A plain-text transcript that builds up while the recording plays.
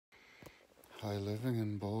Hi, living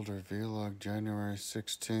in Boulder vlog, January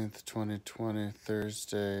 16th, 2020,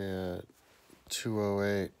 Thursday at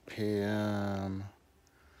 2:08 p.m.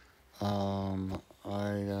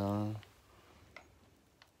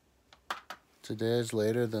 Today is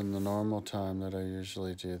later than the normal time that I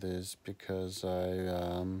usually do this because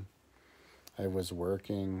I was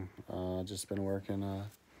working, just been working,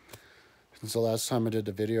 since the last time I did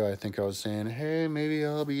the video. I think I was saying, hey, maybe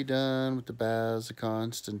I'll be done with the Baths of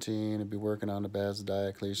Constantine and be working on the Baths of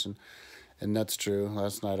Diocletian. And that's true.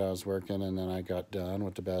 Last night I was working and then I got done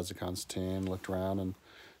with the Baths of Constantine, looked around and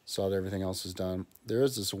saw that everything else is done. There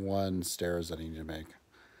is this one stairs that I need to make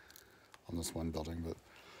on this one building.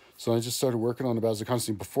 So I just started working on the Baths of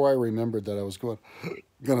Constantine before I remembered that I was going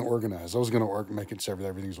to organize. I was going to make it sure that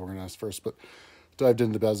everything's organized first, but dived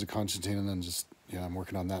into the Baths of Constantine and then just, yeah, I'm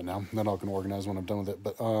working on that now. Then I'll can organize when I'm done with it.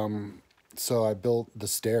 But so I built the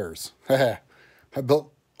stairs. I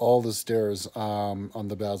built all the stairs on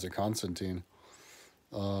the Baths of Constantine.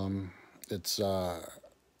 It's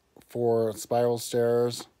 4 spiral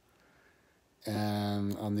stairs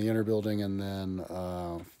and on the inner building, and then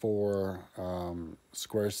 4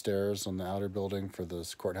 square stairs on the outer building for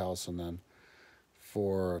this courthouse, and then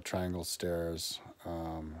 4 triangle stairs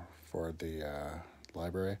for the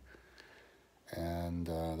library. And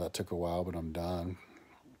that took a while, but I'm done.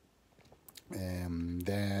 And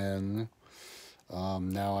then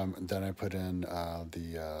then I put in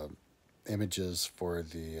the images for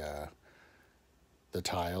the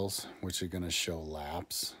tiles, which are going to show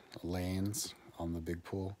lanes on the big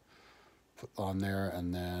pool on there.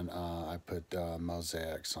 And then I put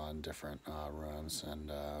mosaics on different rooms, and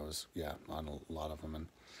I was, on a lot of them. And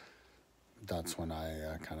that's when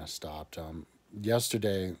I kind of stopped.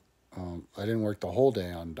 Yesterday, I didn't work the whole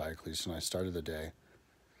day on Diocletian. I started the day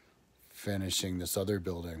finishing this other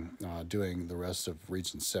building, doing the rest of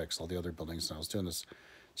Region 6, all the other buildings. And I was doing this,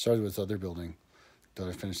 started with this other building that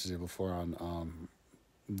I finished the day before on,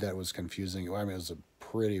 that was confusing. I mean, it was a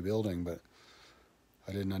pretty building, but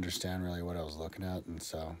I didn't understand really what I was looking at. And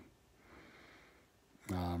so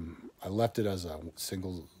I left it as a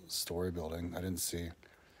single story building. I didn't see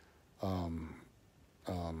a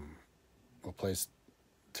place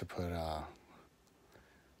to put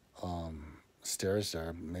stairs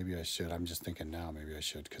there. Maybe I should. I'm just thinking now, maybe I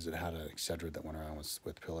should, because it had an Excedrin that went around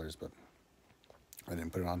with pillars, but I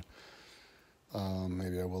didn't put it on.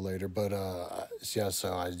 Maybe I will later. But yeah,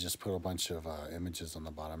 so I just put a bunch of images on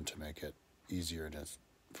the bottom to make it easier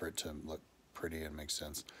for it to look pretty and make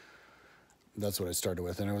sense. That's what I started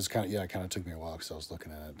with, and it was kind of, it kind of took me a while because I was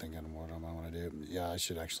looking at it thinking, what do I want to do? Yeah, I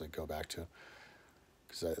should actually go back to,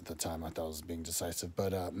 because at the time I thought I was being decisive.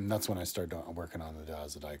 But that's when I started working on the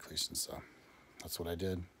Diocletian. So that's what I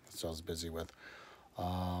did. That's what I was busy with.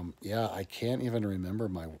 I can't even remember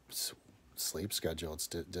my sleep schedule. It's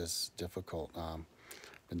difficult.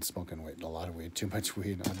 Been smoking a lot of weed, too much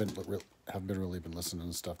weed. Haven't really been listening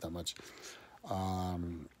to stuff that much.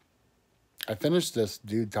 I finished this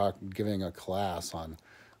dude giving a class on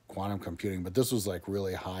quantum computing, but this was like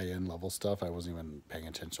really high-end level stuff. I wasn't even paying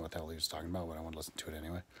attention to what the hell he was talking about, but I wanted to listen to it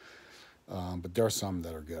anyway. But there are some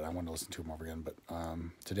that are good. I want to listen to them over again. But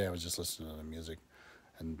today I was just listening to the music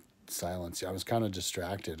and silence. I was kind of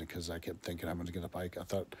distracted because I kept thinking I'm going to get a bike. I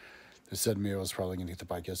thought they said to me I was probably going to get the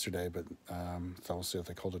bike yesterday, but so we'll see if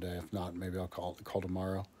they call today. If not, maybe I'll call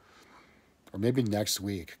tomorrow. Or maybe next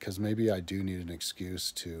week, because maybe I do need an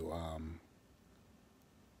excuse to,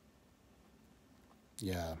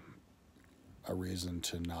 a reason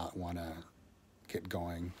to not want to get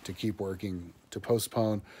going, to keep working, to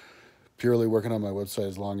postpone purely working on my website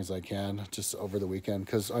as long as I can, just over the weekend,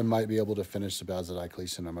 because I might be able to finish the Baths of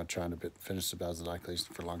Diocletian. I'm trying to finish the Baths of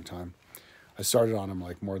Diocletian for a long time. I started on them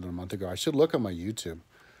like more than a month ago. I should look on my YouTube.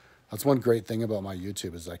 That's one great thing about my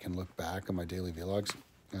YouTube, is I can look back on my daily vlogs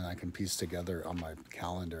and I can piece together on my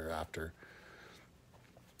calendar after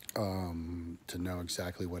to know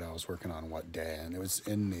exactly what I was working on what day. And it was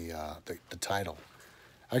in the title.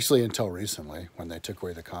 Actually, until recently, when they took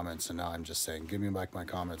away the comments, and now I'm just saying, give me back my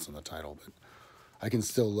comments in the title. But I can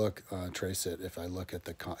still trace it if I look at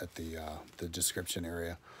the description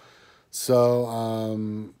area. So,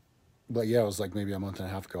 but yeah, it was like maybe a month and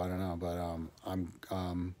a half ago. I don't know, but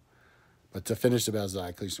but to finish the Baths of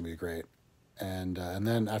Diocletian would be great. And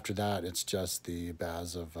then after that, it's just the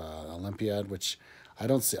Baths of Olympiad, which I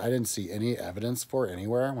didn't see any evidence for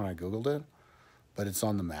anywhere when I Googled it, but it's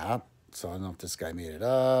on the map. So I don't know if this guy made it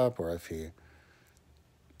up or if he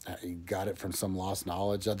got it from some lost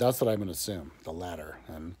knowledge. That's what I'm going to assume, the latter.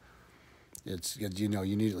 And it's, you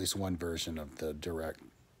need at least one version of the direct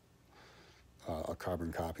a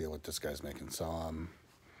carbon copy of what this guy's making. So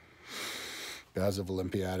Baths of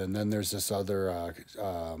Olympiad, and then there's this other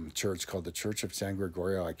church called the Church of San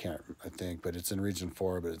Gregorio. I think, but it's in Region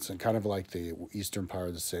 4, but it's in kind of like the eastern part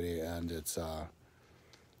of the city, and it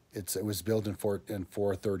was built in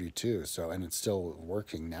 432, so, and it's still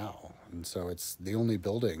working now, and so it's the only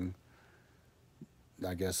building,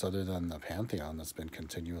 I guess, other than the Pantheon that's been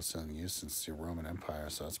continuously in use since the Roman Empire.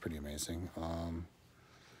 So that's pretty amazing.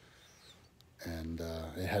 And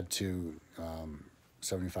it had two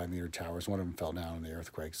 75-meter towers. One of them fell down in the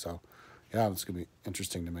earthquake. So, yeah, it's going to be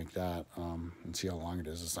interesting to make that and see how long it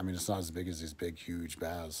is. I mean, it's not as big as these big, huge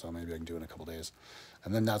baths, so maybe I can do it in a couple days.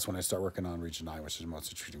 And then that's when I start working on Region 9, which is the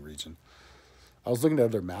most intriguing region. I was looking at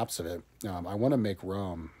other maps of it. I want to make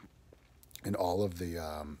Rome in all of the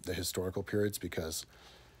historical periods, because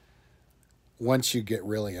once you get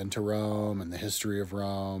really into Rome and the history of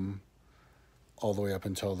Rome, all the way up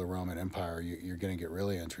until the Roman Empire, you're going to get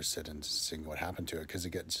really interested in seeing what happened to it, because it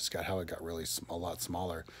got how it got really a lot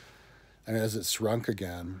smaller. And as it shrunk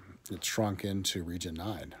again, it shrunk into Region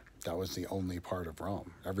 9. That was the only part of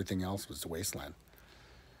Rome. Everything else was the wasteland.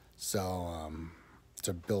 So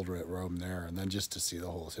to build Rome there, and then just to see the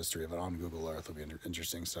whole history of it on Google Earth will be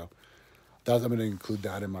interesting. So I'm going to include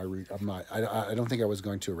that in my. I don't think I was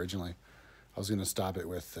going to originally. I was going to stop it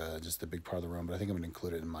with just the big part of the Rome, but I think I'm going to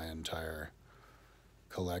include it in my entire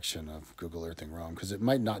collection of Google Earthing Rome, because it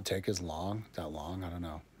might not take that long. I don't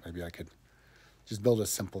know. Maybe I could just build a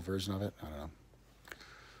simple version of it. I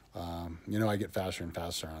don't know. I get faster and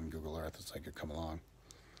faster on Google Earth as I could come along.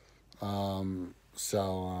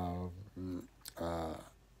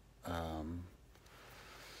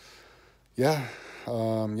 Yeah.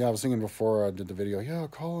 I was thinking before I did the video, I'll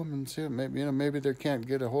call them and see, maybe they can't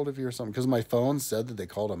get a hold of you or something, because my phone said that they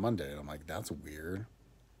called on Monday, and I'm like, that's weird.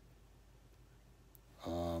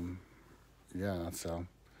 So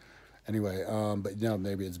anyway, but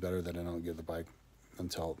maybe it's better that I don't get the bike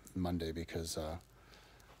until Monday, because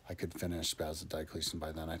I could finish Baths of Diocletian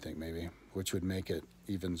by then, I think, maybe, which would make it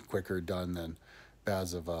even quicker done than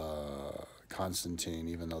Baths of Constantine,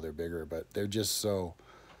 even though they're bigger, but they're just so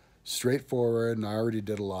straightforward, and I already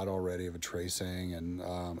did a lot already of a tracing, and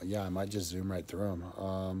I might just zoom right through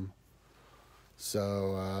them.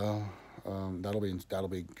 That'll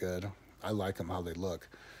be good. I like them how they look,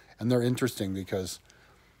 and they're interesting because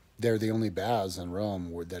they're the only baths in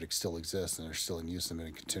Rome that still exist, and they're still in use and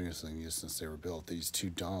been continuously in use since they were built. These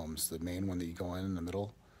two domes, the main one that you go in the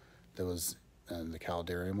middle, that was the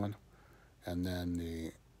Caldarium one, and then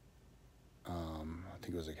the I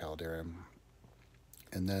think it was a Caldarium,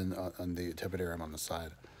 and then on the Tibetarium on the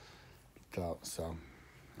side. So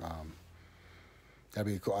that'd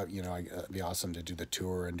be cool. It'd be awesome to do the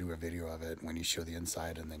tour and do a video of it when you show the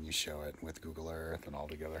inside, and then you show it with Google Earth and all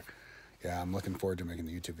together. Yeah, I'm looking forward to making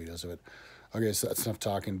the YouTube videos of it. Okay, so that's enough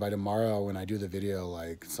talking. By tomorrow, when I do the video,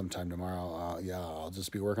 like sometime tomorrow, I'll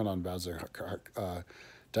just be working on Baths of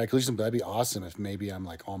Diocletian. But that'd be awesome if maybe I'm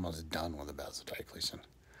like almost done with the Baths of Diocletian.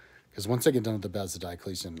 Because once I get done with the Baths of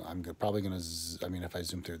Diocletian, I'm probably going to, if I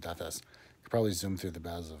zoom through that fast, I could probably zoom through the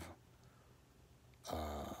Baths of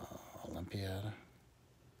Olympiad.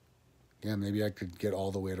 Yeah, maybe I could get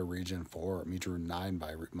all the way to Region 9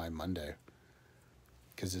 by Monday.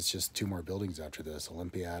 Because it's just 2 more buildings after this,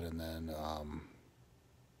 Olympiad, and then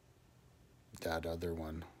that other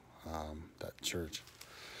one, that church.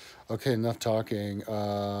 Okay, enough talking.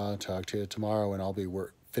 Talk to you tomorrow, and I'll be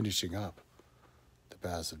finishing up the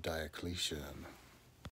Baths of Diocletian.